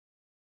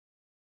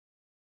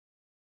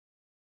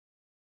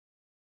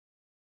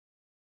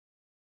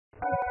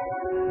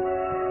Welcome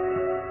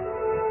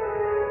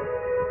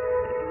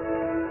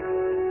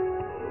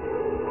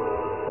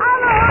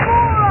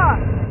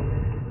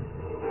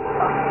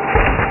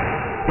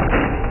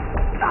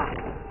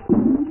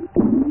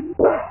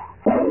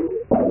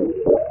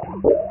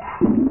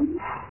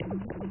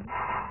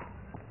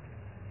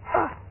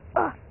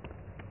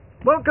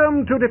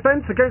to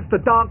Defense Against the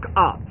Dark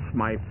Arts.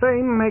 My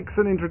fame makes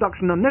an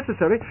introduction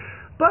unnecessary,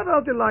 but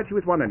I'll delight you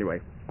with one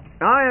anyway.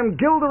 I am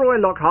Gilderoy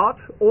Lockhart,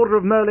 Order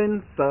of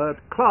Merlin, 3rd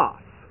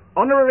Class,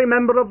 honorary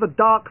member of the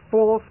Dark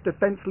Force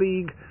Defense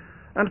League,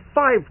 and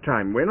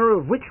 5-time winner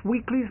of Witch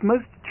Weekly's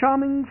Most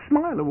Charming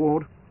Smile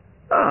Award.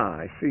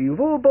 I see you've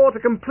all bought a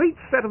complete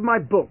set of my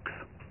books.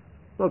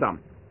 Well done.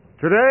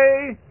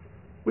 Today,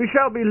 we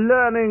shall be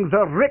learning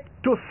the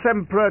Rictus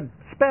Sempra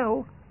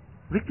spell.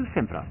 Rictus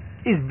Sempra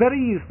is very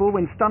useful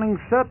when stunning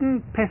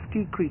certain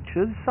pesky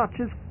creatures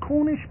such as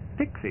Cornish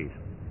pixies.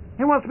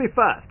 Who wants to be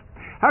first?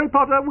 Harry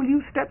Potter, will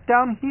you step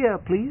down here,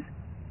 please?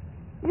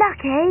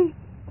 Lucky.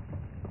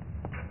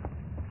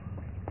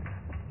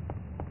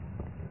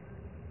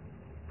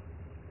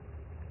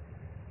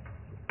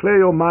 Clear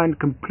your mind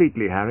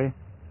completely, Harry.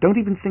 Don't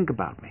even think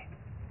about me.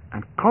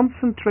 And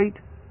concentrate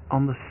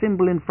on the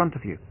symbol in front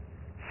of you.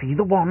 See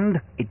the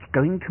wand? It's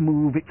going to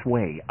move its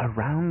way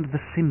around the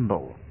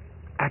symbol.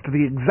 At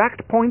the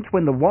exact point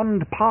when the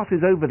wand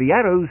passes over the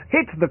arrows,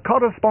 hit the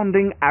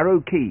corresponding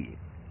arrow key.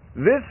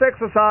 This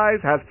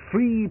exercise has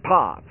 3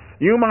 parts.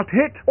 You must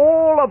hit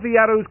all of the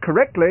arrows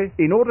correctly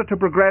in order to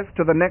progress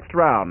to the next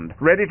round.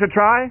 Ready to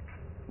try?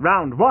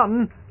 Round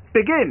 1,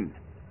 begin!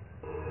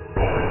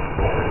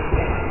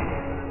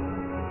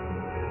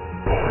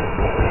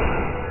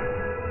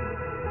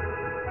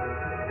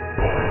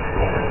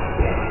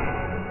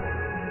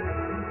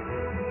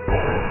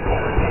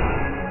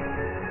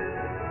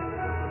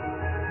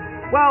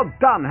 Well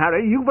done,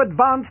 Harry. You've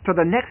advanced to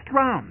the next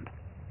round.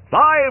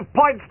 5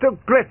 points to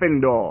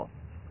Gryffindor.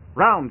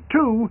 Round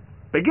 2,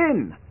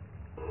 begin.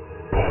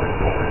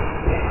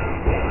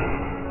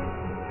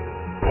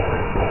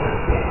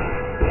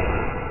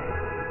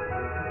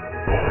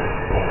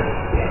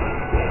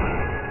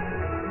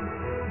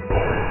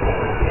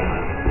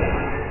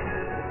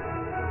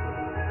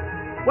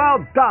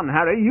 Well done,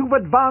 Harry. You've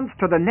advanced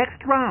to the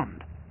next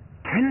round.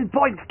 10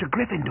 points to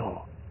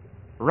Gryffindor.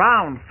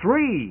 Round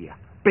 3,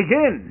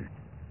 begin.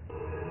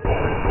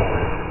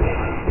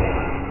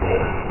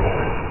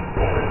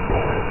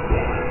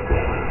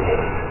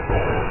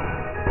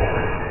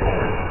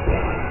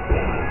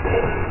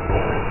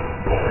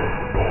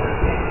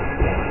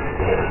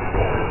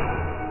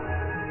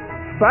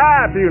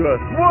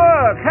 Fabulous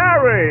work,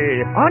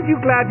 Harry! Aren't you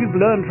glad you've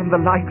learned from the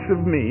likes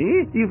of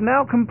me? You've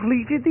now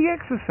completed the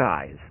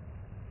exercise.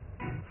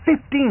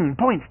 15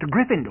 points to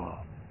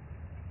Gryffindor.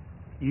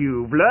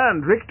 You've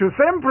learned Rictus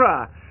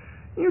Sempra.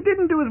 You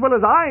didn't do as well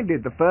as I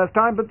did the first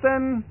time, but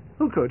then,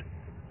 who could?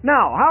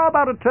 Now, how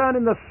about a turn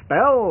in the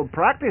spell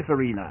practice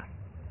arena?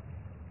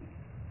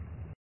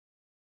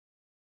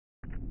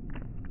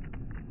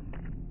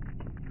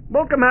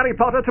 Welcome, Harry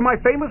Potter, to my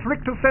famous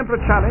Rictus Sempra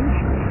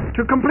challenge.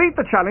 To complete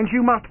the challenge,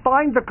 you must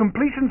find the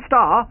completion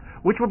star,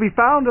 which will be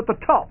found at the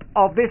top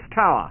of this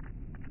tower.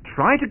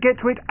 Try to get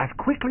to it as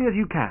quickly as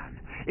you can.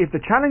 If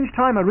the challenge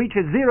timer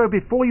reaches 0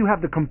 before you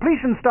have the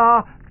completion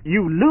star,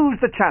 you lose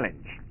the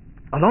challenge.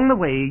 Along the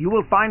way, you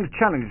will find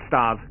challenge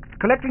stars.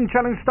 Collecting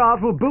challenge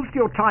stars will boost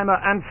your timer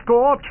and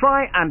score.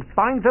 Try and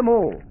find them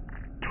all.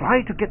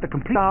 Try to get the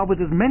complete star with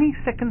as many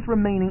seconds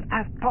remaining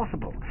as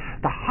possible.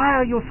 The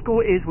higher your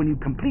score is when you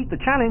complete the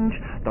challenge,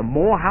 the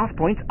more house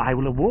points I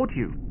will award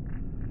you.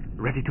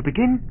 Ready to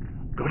begin?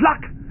 Good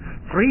luck!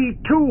 3,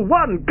 2,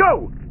 1,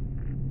 go!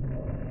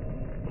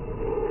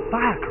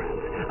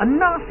 Firecrabs are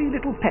nasty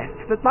little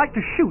pests that like to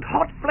shoot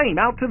hot flame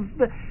out of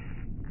the...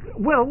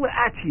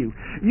 at you.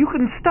 You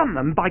can stun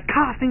them by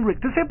casting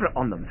Rictus Sempra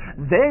on them.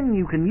 Then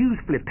you can use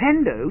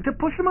Flipendo to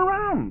push them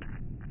around.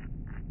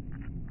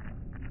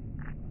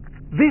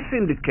 This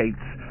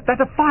indicates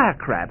that a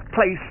firecrab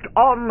placed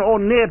on or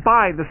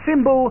nearby the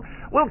symbol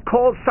will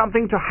cause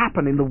something to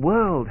happen in the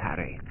world,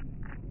 Harry.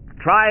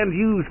 Try and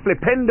use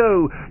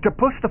Flipendo to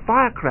push the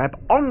firecrab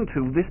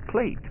onto this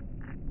plate.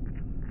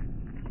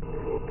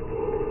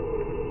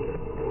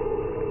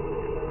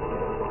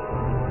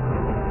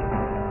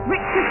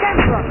 Rictus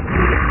Sempra!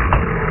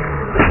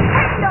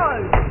 Flipendo!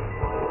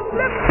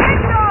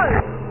 Flipendo!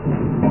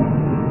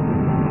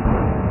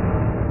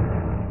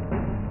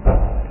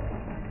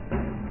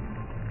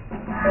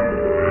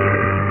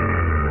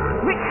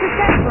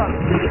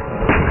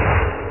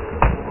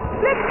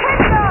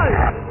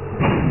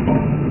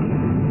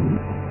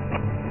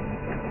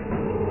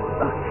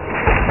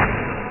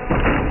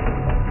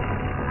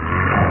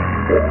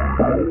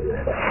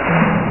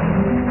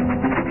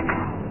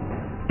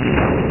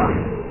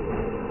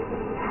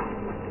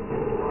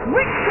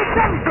 Rictus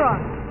Sempra!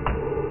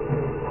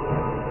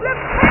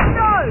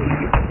 Flipendo!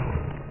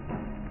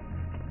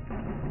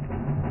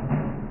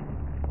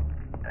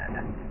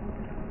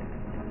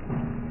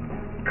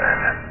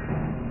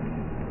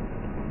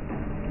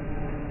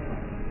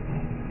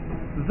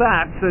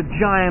 That's a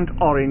giant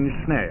orange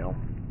snail.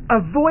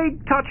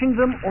 Avoid touching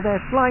them or their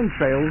slime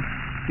trails.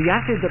 The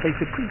acid that they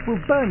secrete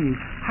will burn you.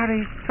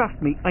 Harry, trust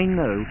me, I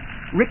know.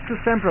 Rictus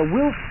Sempra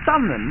will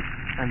stun them,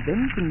 and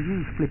then you can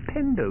use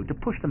Flipendo to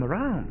push them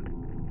around.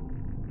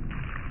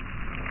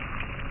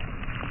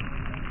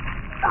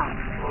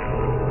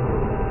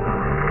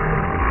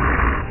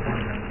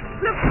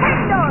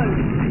 Flipendo!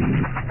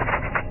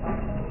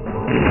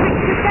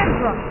 Rictus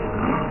Sempra!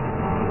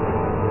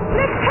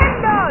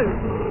 Flipendo!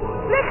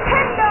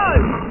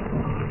 Flipendo!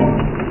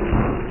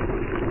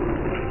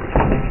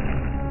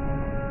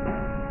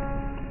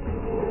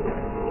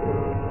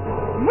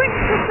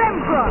 Rictus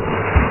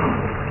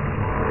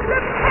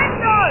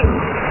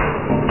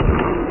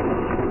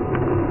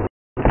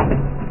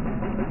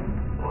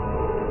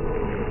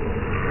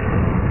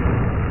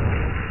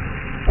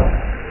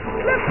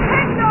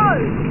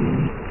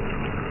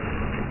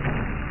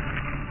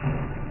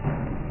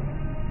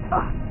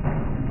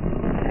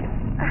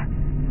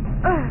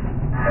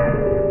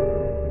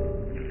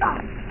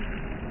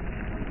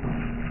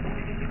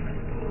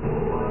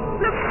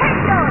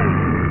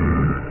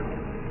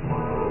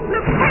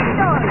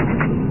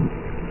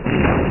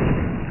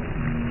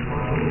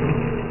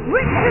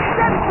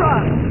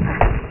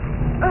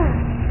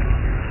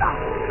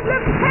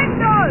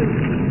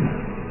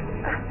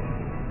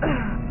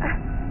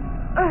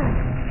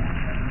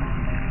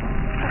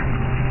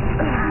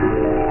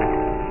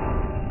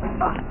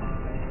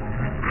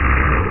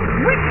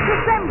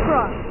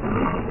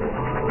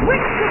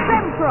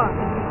Sempra!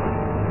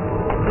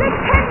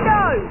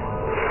 Flipendo!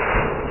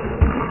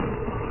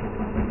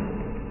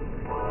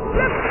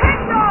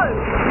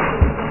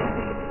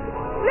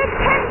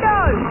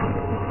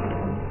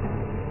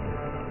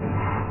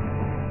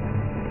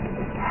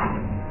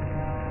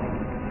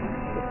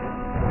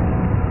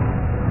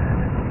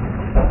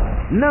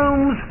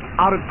 Gnomes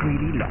are a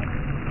greedy lot.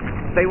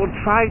 They will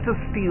try to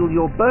steal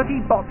your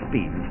Bertie Bott's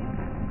beans.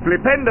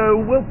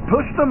 Flipendo will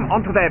push them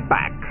onto their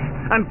backs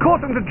and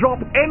cause them to drop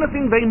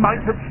anything they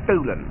might have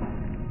stolen.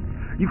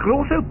 You can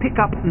also pick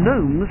up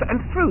gnomes and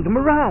throw them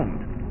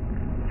around.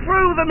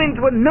 Throw them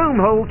into a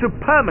gnome hole to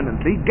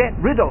permanently get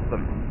rid of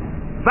them.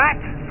 That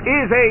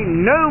is a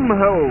gnome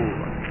hole.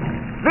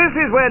 This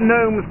is where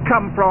gnomes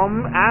come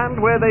from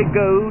and where they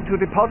go to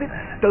deposit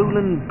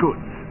stolen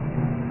goods.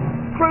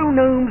 Throw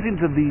gnomes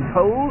into these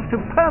holes to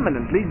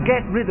permanently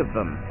get rid of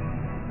them.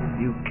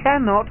 You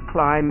cannot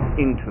climb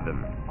into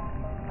them.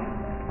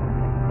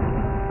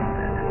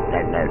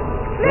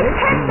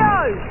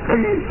 Flipendo!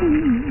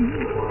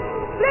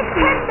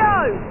 Flipendo!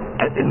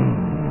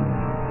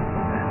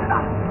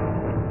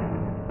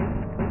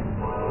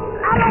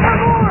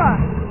 Alohomora!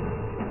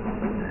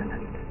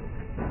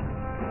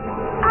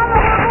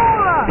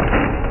 Alohomora!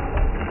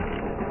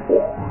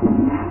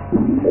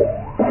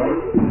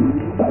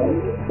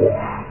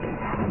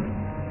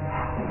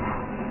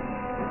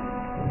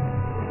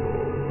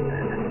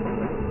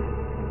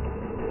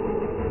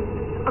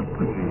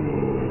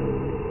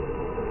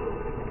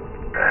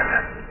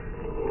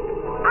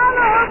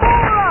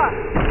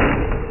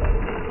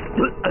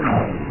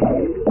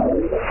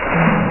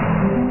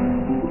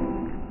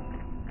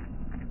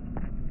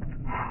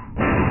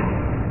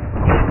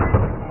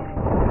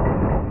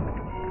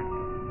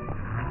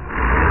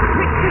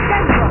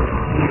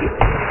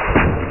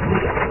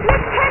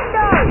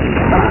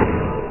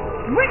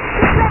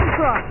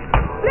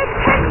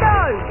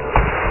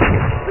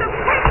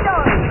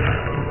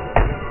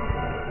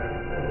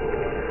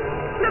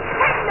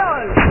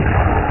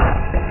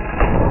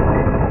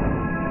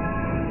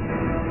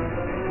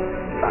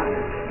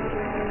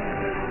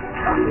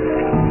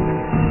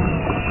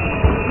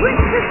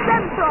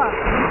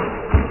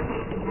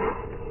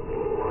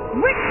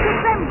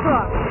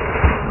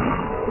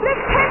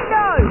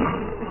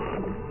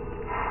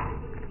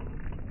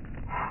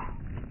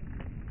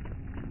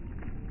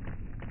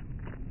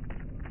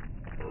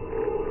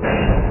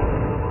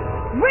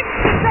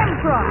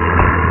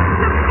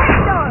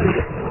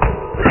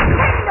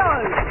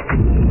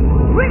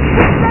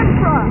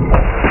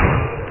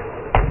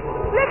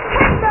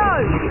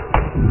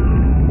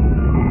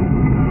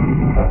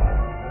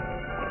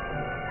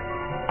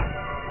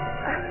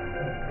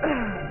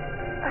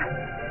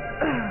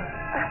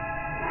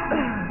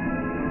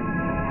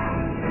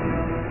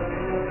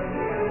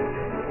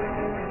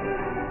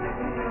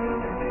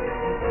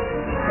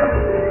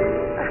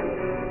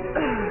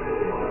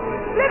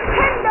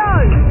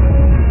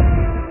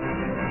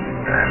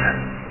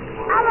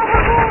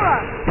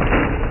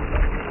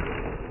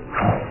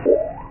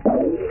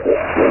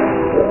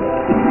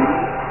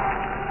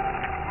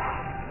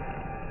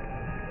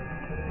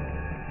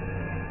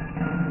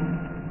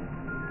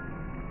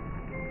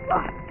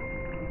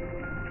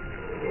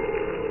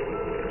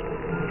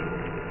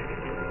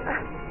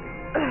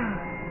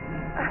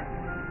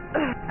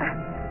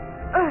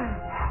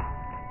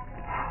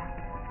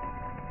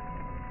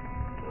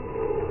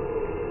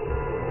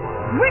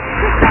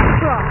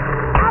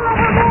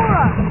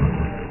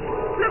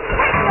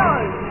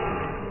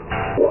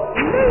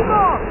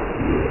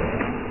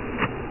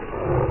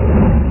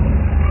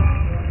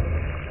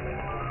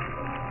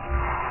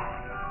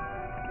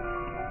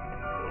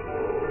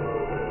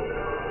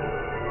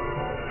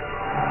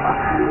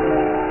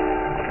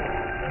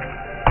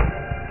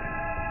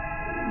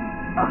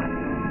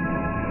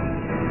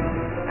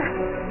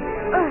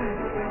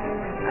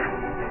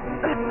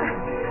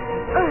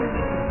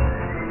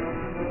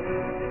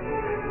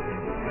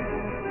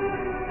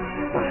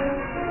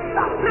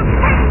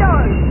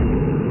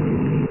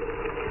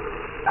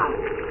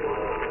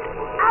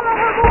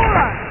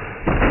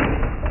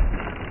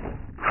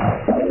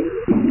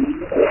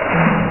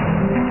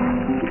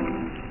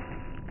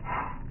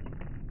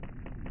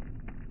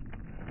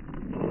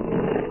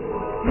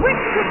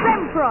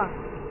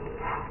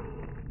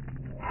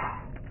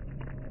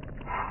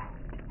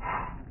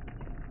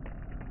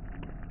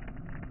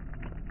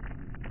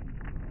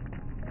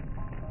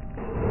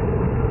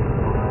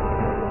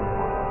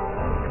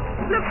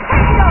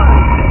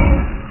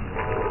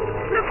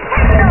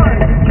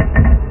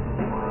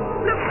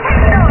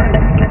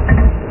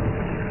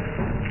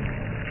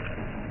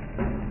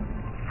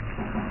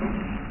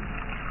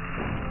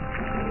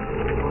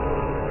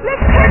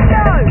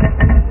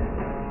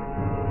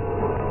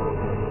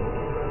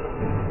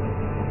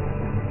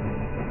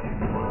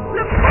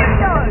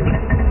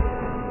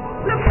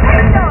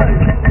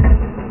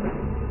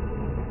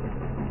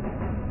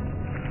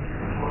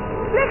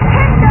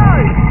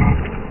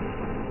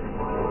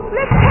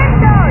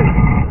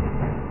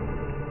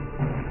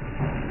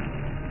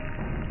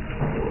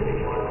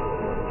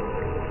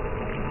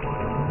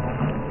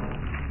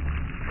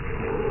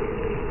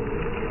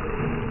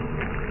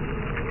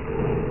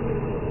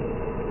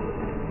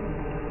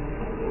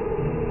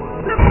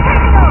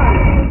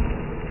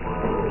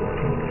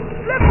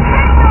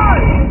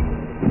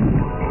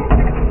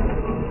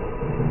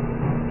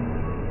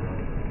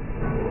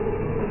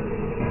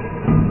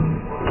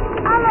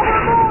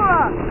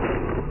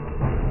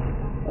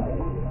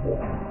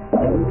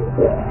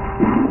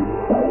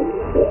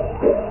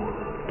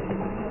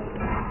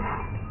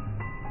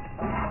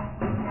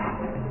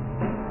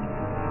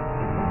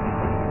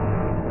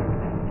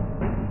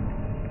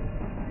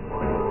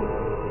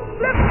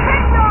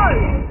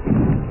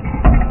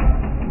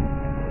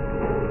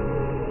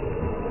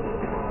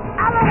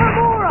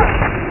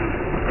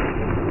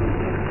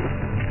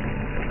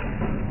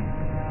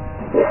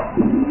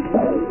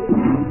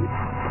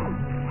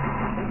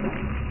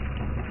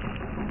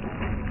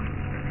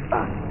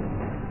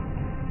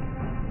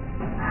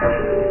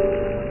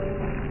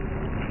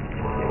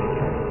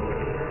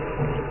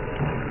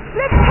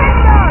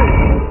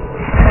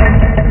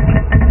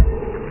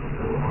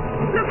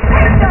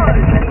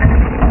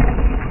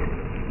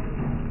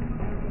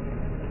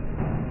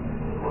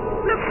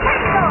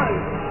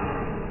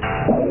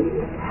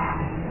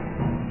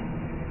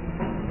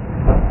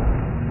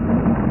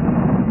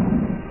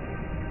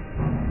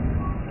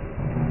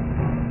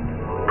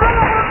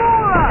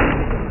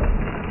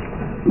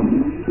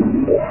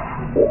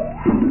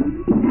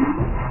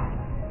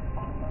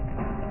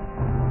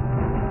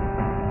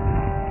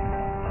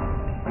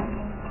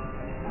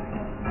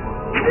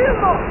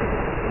 Lumos!